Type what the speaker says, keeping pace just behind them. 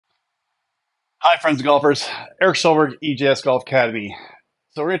Hi, friends and golfers. Eric Solberg, EJS Golf Academy.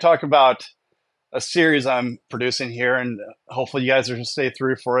 So we're going to talk about a series I'm producing here, and hopefully you guys are going to stay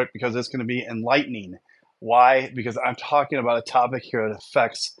through for it because it's going to be enlightening. Why? Because I'm talking about a topic here that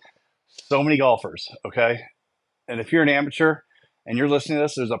affects so many golfers, okay? And if you're an amateur and you're listening to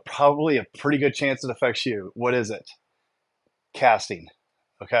this, there's probably a pretty good chance it affects you. What is it? Casting,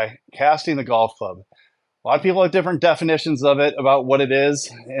 okay? Casting the golf club. A lot of people have different definitions of it about what it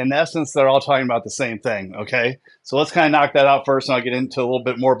is. In essence, they're all talking about the same thing. Okay, so let's kind of knock that out first, and I'll get into a little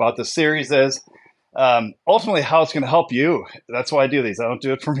bit more about the series. Is ultimately how it's going to help you. That's why I do these. I don't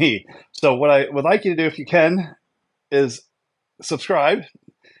do it for me. So what I would like you to do, if you can, is subscribe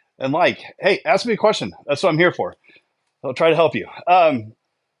and like. Hey, ask me a question. That's what I'm here for. I'll try to help you.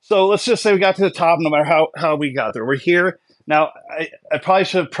 So let's just say we got to the top, no matter how we got there. We're here now. I probably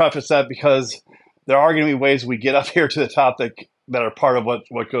should have prefaced that because there are going to be ways we get up here to the top that are part of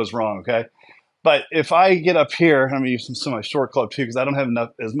what goes wrong. Okay. But if I get up here, I'm going to use some of my short club too, because I don't have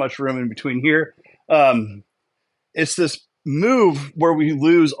as much room in between here. It's this move where we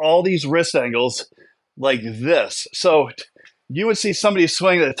lose all these wrist angles like this. So you would see somebody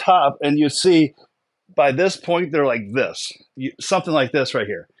swing at the top and you see by this point, they're like this, something like this right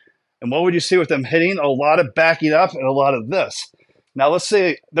here. And what would you see with them hitting? A lot of backing up and a lot of this. Now, let's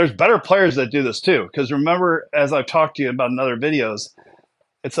say there's better players that do this too, because remember, as I've talked to you about in other videos,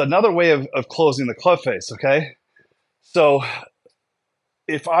 it's another way of closing the club face, okay? So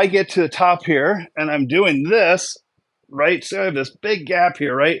if I get to the top here and I'm doing this, right? So I have this big gap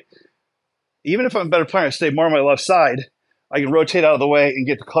here, right? Even if I'm a better player, I stay more on my left side, I can rotate out of the way and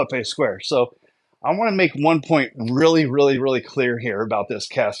get the club face square. So I want to make one point really, really, really clear here about this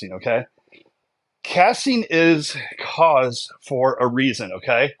casting, okay? Casting is caused for a reason,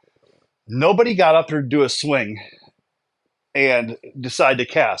 okay? Nobody got up there to do a swing and decide to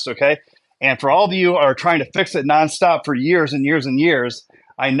cast, okay? And for all of you who are trying to fix it nonstop for years and years and years,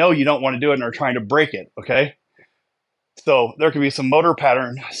 I know you don't want to do it and are trying to break it, okay? So there could be some motor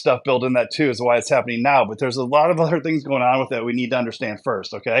pattern stuff built in that too, is why it's happening now. But there's a lot of other things going on with it we need to understand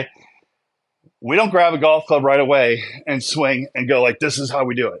first, okay? We don't grab a golf club right away and swing and go like, this is how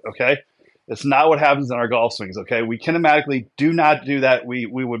we do it, okay? It's not what happens in our golf swings, okay? We kinematically do not do that. We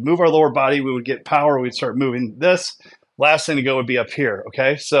would move our lower body, we would get power, we'd start moving this. Last thing to go would be up here,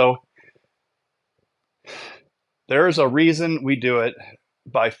 okay? So there's a reason we do it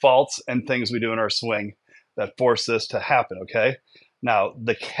by faults and things we do in our swing that force this to happen, okay? Now,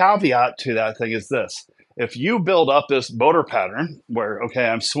 the caveat to that thing is this. If you build up this motor pattern where, okay,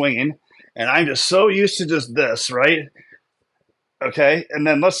 I'm swinging, and I'm just so used to just this, right? Okay. And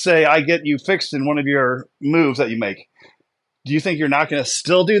then let's say I get you fixed in one of your moves that you make. Do you think you're not going to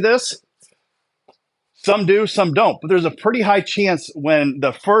still do this? Some do, some don't. But there's a pretty high chance when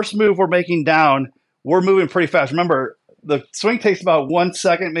the first move we're making down, we're moving pretty fast. Remember, the swing takes about 1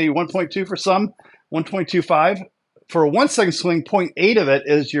 second, maybe 1.2 for some, 1.25. For a 1 second swing, 0.8 of it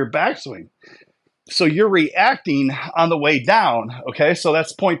is your backswing. So you're reacting on the way down, okay? So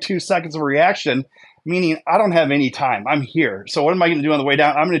that's 0.2 seconds of reaction, meaning I don't have any time. I'm here. So what am I going to do on the way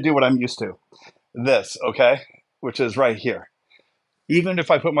down? I'm going to do what I'm used to. This, okay? Which is right here. Even if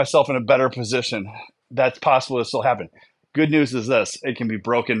I put myself in a better position, that's possible to still happen. Good news is this. It can be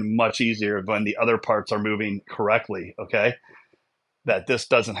broken much easier when the other parts are moving correctly, okay? That this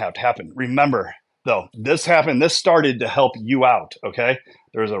doesn't have to happen. Remember, though, this happened, this started to help you out, okay?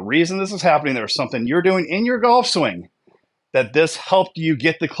 There's a reason this is happening. There's something you're doing in your golf swing that this helped you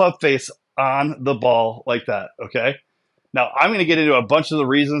get the club face on the ball like that, okay? Now, I'm going to get into a bunch of the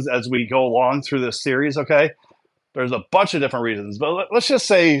reasons as we go along through this series, okay? There's a bunch of different reasons, but just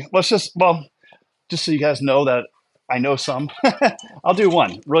so you guys know that I know some. I'll do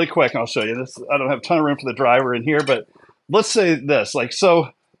one really quick and I'll show you this. I don't have a ton of room for the driver in here, but let's say this, so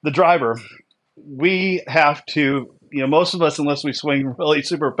the driver, we have to, most of us, unless we swing really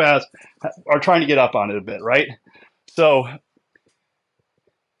super fast, are trying to get up on it a bit, right? So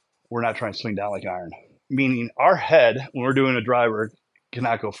we're not trying to swing down like iron, meaning our head, when we're doing a driver,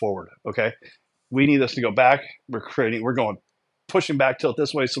 cannot go forward, okay? We need this to go back. We're going, pushing back tilt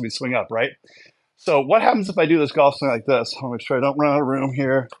this way so we swing up, right? So what happens if I do this golf swing like this? I'll make sure I don't run out of room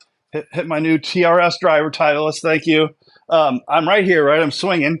here. Hit my new TRS driver Titleist, thank you. I'm right here, right? I'm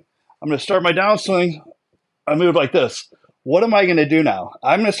swinging. I'm going to start my downswing. I move like this. What am I going to do now?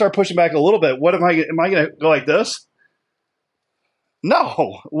 I'm going to start pushing back a little bit. Am I going to go like this?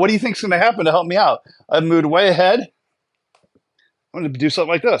 No. What do you think is going to happen to help me out? I've moved way ahead. I'm going to do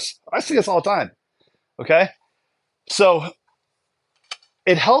something like this. I see this all the time. Okay? So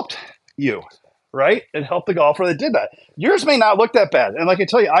it helped you, right? It helped the golfer that did that. Yours may not look that bad. And like I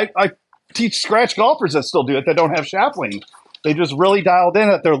tell you, I teach scratch golfers that still do it that don't have shaft lean. They just really dialed in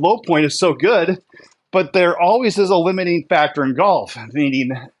that their low point is so good, but there always is a limiting factor in golf, meaning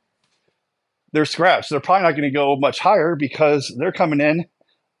they're scratch. They're probably not going to go much higher because they're coming in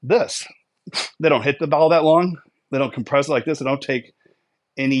this. They don't hit the ball that long. They don't compress it like this. They don't take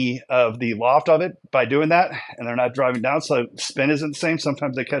any of the loft of it by doing that, and they're not driving down, so spin isn't the same.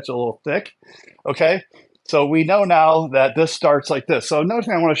 Sometimes they catch a little thick. Okay, so we know now that this starts like this. So another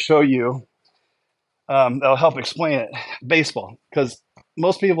thing I want to show you that'll help explain it, baseball, because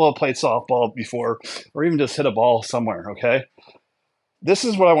most people have played softball before or even just hit a ball somewhere. Okay, this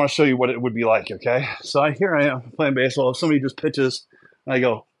is what I want to show you what it would be like. Okay, so here I am playing baseball. If somebody just pitches and I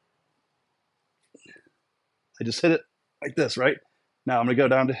go, I just hit it like this, right? Now I'm going to go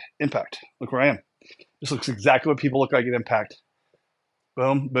down to impact. Look where I am. This looks exactly what people look like at impact.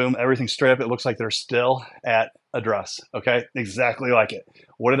 Boom, boom, everything straight up. It looks like they're still at address. Okay, exactly like it.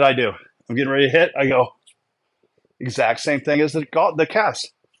 What did I do? I'm getting ready to hit. I go, exact same thing as the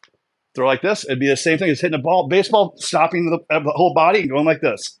cast. Throw like this. It'd be the same thing as hitting a ball, baseball, stopping the whole body and going like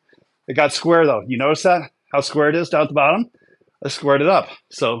this. It got square though. You notice that? How square it is down at the bottom? I squared it up.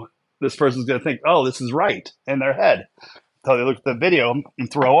 So this person's going to think, oh, this is right in their head. So they look at the video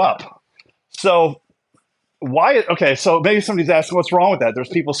and throw up. So why? Okay, so maybe somebody's asking what's wrong with that. There's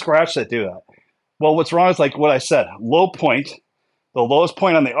people scratch that do that. Well, what's wrong is like what I said, low point. The lowest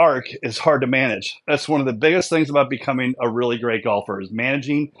point on the arc is hard to manage. That's one of the biggest things about becoming a really great golfer is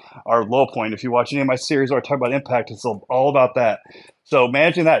managing our low point. If you watch any of my series where I talk about impact, it's all about that. So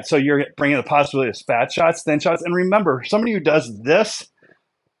managing that. So you're bringing the possibility of fat shots, thin shots. And remember, somebody who does this,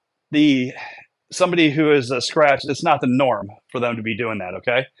 somebody who is a scratch, it's not the norm for them to be doing that,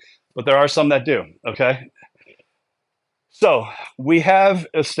 okay? But there are some that do, okay? So we have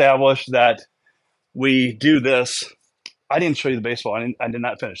established that we do this. I didn't show you the baseball. I did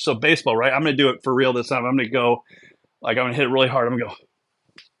not finish. So baseball, right? I'm going to do it for real this time. I'm going to go, like I'm going to hit it really hard. I'm going to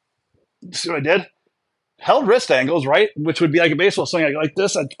go, see what I did? Held wrist angles, right? Which would be like a baseball swing. I go like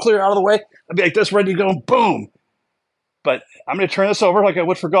this. I'd clear out of the way. I'd be like this, ready to go, boom. But I'm going to turn this over like I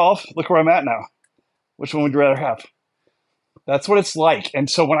would for golf. Look where I'm at now. Which one would you rather have? That's what it's like. And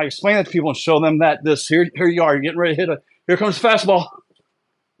so when I explain that to people and show them that here you are, you're getting ready to hit here comes the fastball.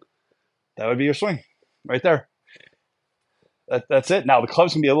 That would be your swing right there. That's it. Now the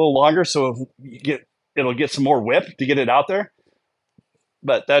club's can be a little longer, so it'll get some more whip to get it out there.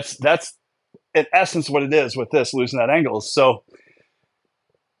 But that's in essence what it is with this, losing that angle. So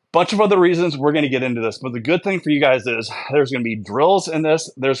bunch of other reasons we're going to get into this. But the good thing for you guys is there's going to be drills in this.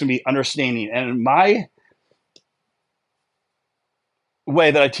 There's going to be understanding. And in my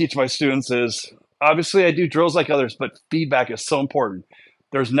way that I teach my students is, obviously I do drills like others, but feedback is so important.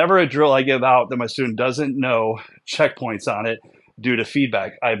 There's never a drill I give out that my student doesn't know checkpoints on it due to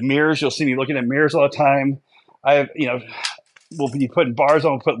feedback. I have mirrors. You'll see me looking at mirrors all the time. I have, we'll be putting bars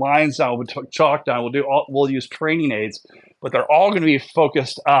on, we'll put lines down, we'll put chalk down, we'll use training aids, but they're all going to be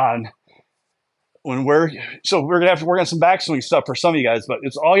focused on we're going to have to work on some backswing stuff for some of you guys, but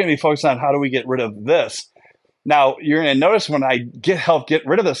it's all going to be focused on how do we get rid of this. Now, you're going to notice when I help get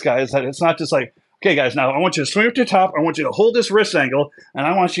rid of this guy is that it's not just like, okay, guys, now I want you to swing up to the top. I want you to hold this wrist angle, and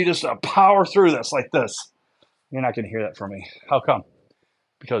I want you just to power through this like this. You're not going to hear that from me. How come?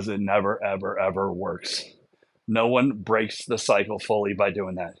 Because it never, ever, ever works. No one breaks the cycle fully by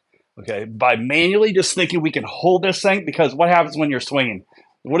doing that. Okay, by manually just thinking we can hold this thing, because what happens when you're swinging?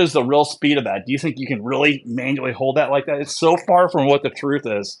 What is the real speed of that? Do you think you can really manually hold that like that? It's so far from what the truth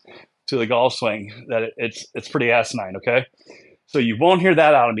is to the golf swing that it's pretty asinine, okay? So you won't hear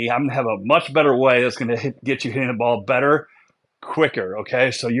that out of me. I'm going to have a much better way that's going to get you hitting the ball better, quicker, okay?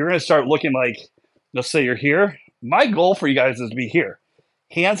 So you're going to start looking like, let's say you're here. My goal for you guys is to be here,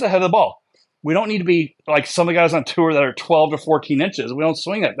 hands ahead of the ball. We don't need to be like some of the guys on tour that are 12 to 14 inches. We don't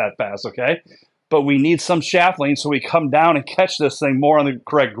swing it that fast, okay? But we need some shaft lean so we come down and catch this thing more on the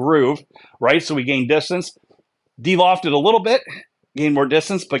correct groove, right? So we gain distance, de-loft it a little bit, gain more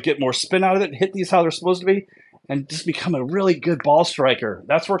distance, but get more spin out of it, hit these how they're supposed to be, and just become a really good ball striker.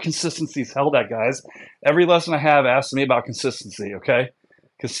 That's where consistency is held at, guys. Every lesson I have asks me about consistency, okay?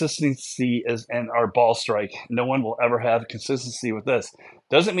 Consistency is in our ball strike. No one will ever have consistency with this.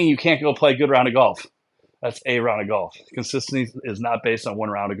 Doesn't mean you can't go play a good round of golf. That's a round of golf. Consistency is not based on one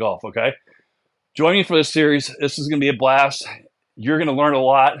round of golf, okay? Join me for this series. This is going to be a blast. You're going to learn a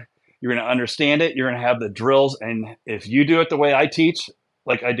lot. You're going to understand it. You're going to have the drills. And if you do it the way I teach,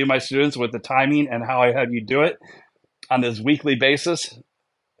 like I do my students with the timing and how I have you do it on this weekly basis,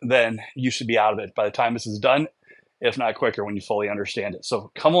 then you should be out of it by the time this is done, if not quicker when you fully understand it.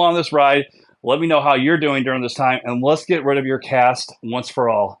 So come along this ride. Let me know how you're doing during this time, and let's get rid of your cast once for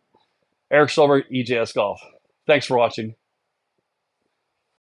all. Eric Silver, EJS Golf. Thanks for watching.